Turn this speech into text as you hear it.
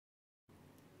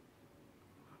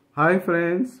Hi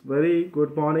friends, very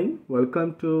good morning.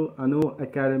 Welcome to Anu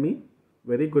Academy.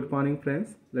 Very good morning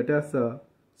friends. Let us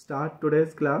start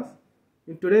today's class.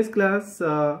 In today's class,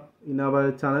 in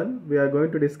our channel, we are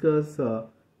going to discuss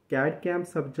CAD/CAM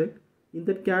subject. In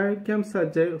the CAD/CAM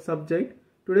subject,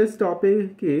 today's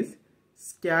topic is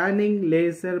scanning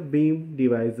laser beam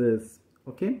devices.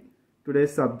 Okay,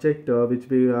 today's subject which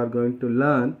we are going to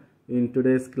learn in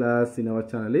today's class in our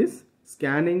channel is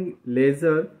scanning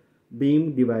laser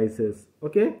beam devices.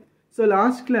 Okay, so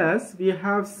last class we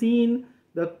have seen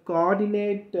the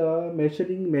coordinate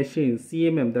measuring machine,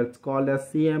 CMM, that's called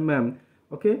as CMM.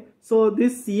 Okay, so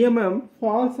this CMM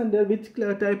falls under which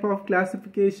type of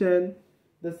classification?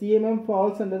 The CMM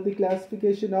falls under the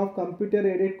classification of computer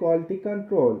aided quality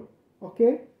control.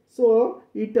 Okay, so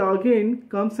it again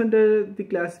comes under the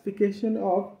classification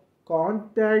of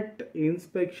contact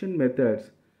inspection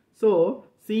methods. So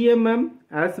CMM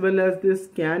as well as this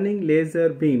scanning laser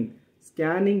beam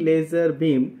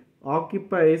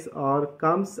occupies or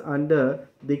comes under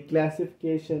the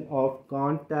classification of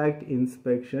contact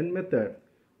inspection method.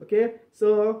 Okay,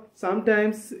 so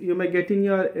sometimes you may get in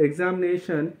your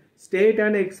examination state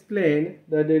and explain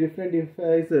the different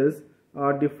devices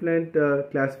or different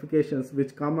classifications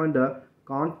which come under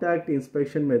contact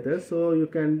inspection method. So you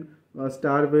can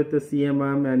start with the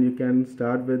CMM and you can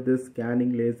start with this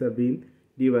scanning laser beam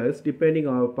device depending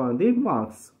upon the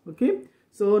marks. Okay,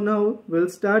 so now we'll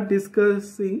start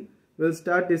discuss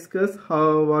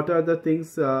how what are the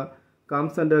things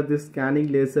comes under this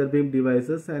scanning laser beam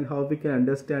devices and how we can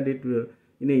understand it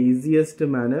in a easiest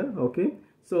manner. Okay,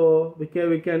 so we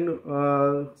can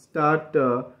start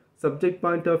subject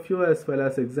point of view as well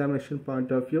as examination point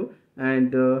of view,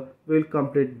 and we'll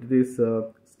complete this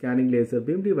scanning laser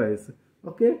beam device.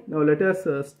 Okay, now let us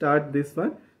start this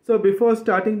one. So before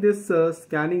starting this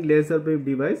scanning laser beam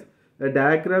device, a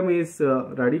diagram is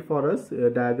ready for us. A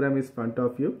diagram is front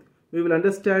of you. We will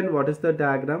understand what is the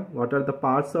diagram, what are the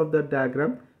parts of the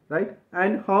diagram, right,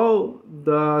 and how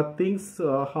the things,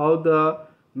 how the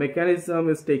mechanism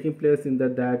is taking place in the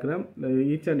diagram.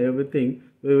 Each and everything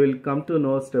we will come to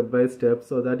know step by step,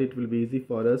 so that it will be easy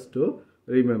for us to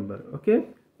remember. Okay,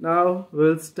 now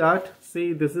we'll start.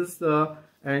 See, this is the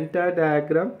entire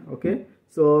diagram. Okay,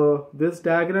 so this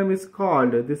diagram is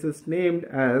called, this is named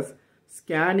as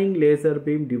scanning laser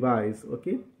beam device.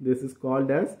 Okay, this is called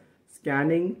as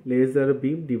scanning laser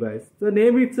beam device. The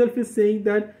name itself is saying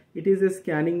that it is a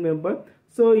scanning member.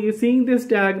 So you seeing this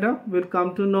diagram, we'll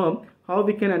come to know how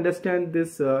we can understand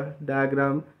this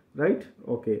diagram, right?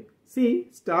 Okay, see,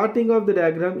 starting of the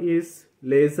diagram is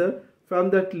laser. From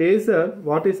that laser,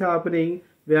 what is happening?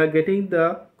 We are getting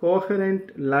the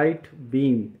coherent light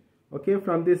beam. Okay,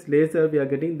 from this laser we are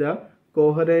getting the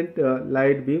coherent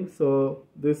light beam. So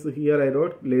this here I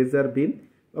wrote laser beam.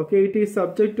 Okay, it is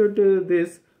subjected to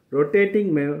this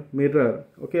rotating mirror.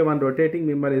 Okay, one rotating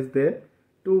mirror is there.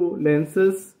 Two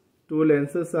lenses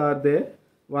are there.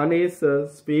 One is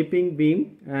sweeping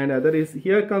beam and other is,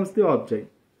 here comes the object.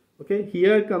 Okay,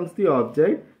 here comes the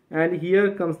object and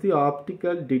here comes the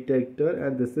optical detector,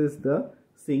 and this is the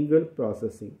single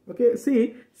processing. Okay,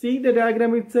 seeing the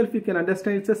diagram itself, you can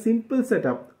understand it's a simple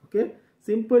setup. Okay,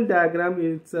 simple diagram.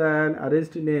 It's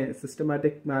arranged in a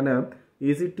systematic manner,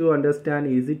 easy to understand,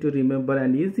 easy to remember,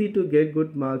 and easy to get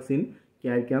good marks in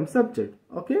CAD/CAM subject.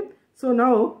 Okay, so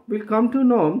now we'll come to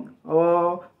know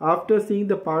after seeing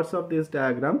the parts of this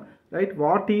diagram, right,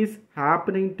 what is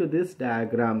happening to this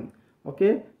diagram.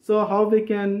 Okay, so how we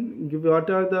can give,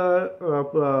 what are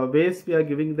the ways we are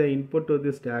giving the input to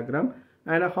this diagram,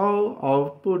 and how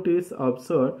output is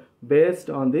observed based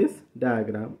on this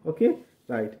diagram. Okay,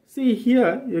 right, see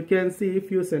here you can see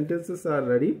few sentences are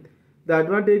ready. The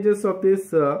advantages of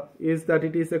this is that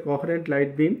it is a coherent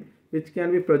light beam which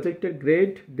can be projected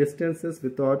great distances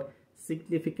without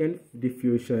significant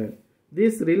diffusion.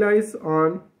 This relies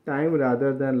on time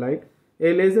rather than light.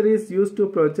 A laser is used to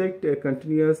project a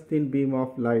continuous thin beam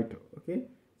of light. Okay,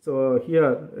 so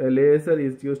here a laser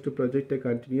is used to project a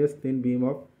continuous thin beam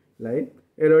of light.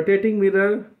 A rotating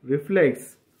mirror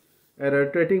reflects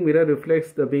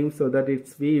the beam so that it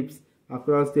sweeps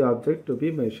across the object to be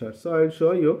measured. So I will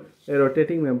show you a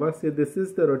rotating member. See, this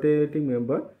is the rotating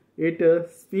member. It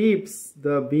sweeps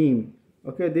the beam.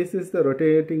 Okay, this is the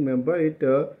rotating member. It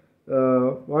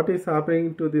what is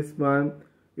happening to this one?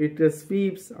 It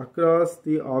sweeps across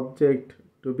the object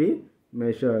to be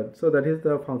measured. So that is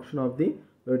the function of the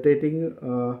rotating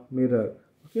mirror.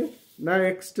 Okay,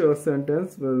 next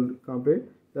sentence will complete.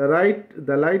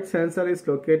 The light sensor is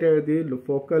located at the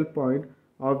focal point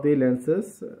of the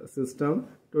lenses system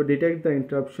to detect the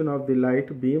interruption of the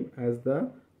light beam as the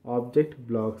object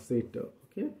blocks it.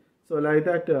 Okay, So like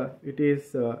that it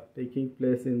is taking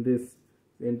place in this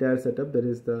entire setup. That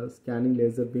is the scanning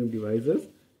laser beam devices.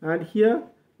 And here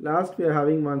last we are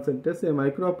having one sentence: a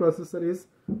microprocessor is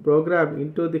programmed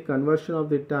into the conversion of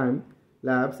the time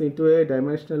lapse into a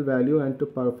dimensional value and to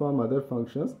perform other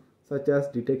functions such as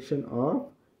detection of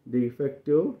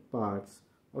defective parts.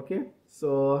 Okay,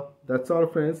 so that's all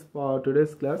friends for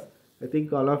today's class. I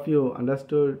think all of you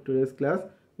understood today's class.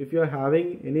 If you are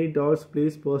having any doubts,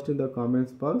 please post in the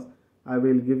comments box. I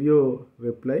will give you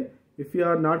reply. If you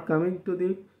are not coming to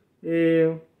the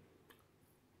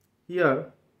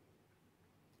here,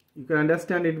 you can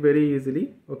understand it very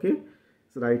easily. Okay,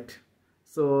 so right.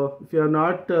 So if you are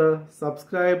not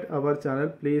subscribed our channel,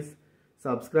 please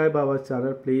subscribe our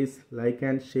channel. Please like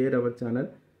and share our channel.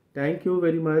 Thank you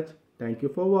very much. Thank you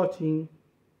for watching.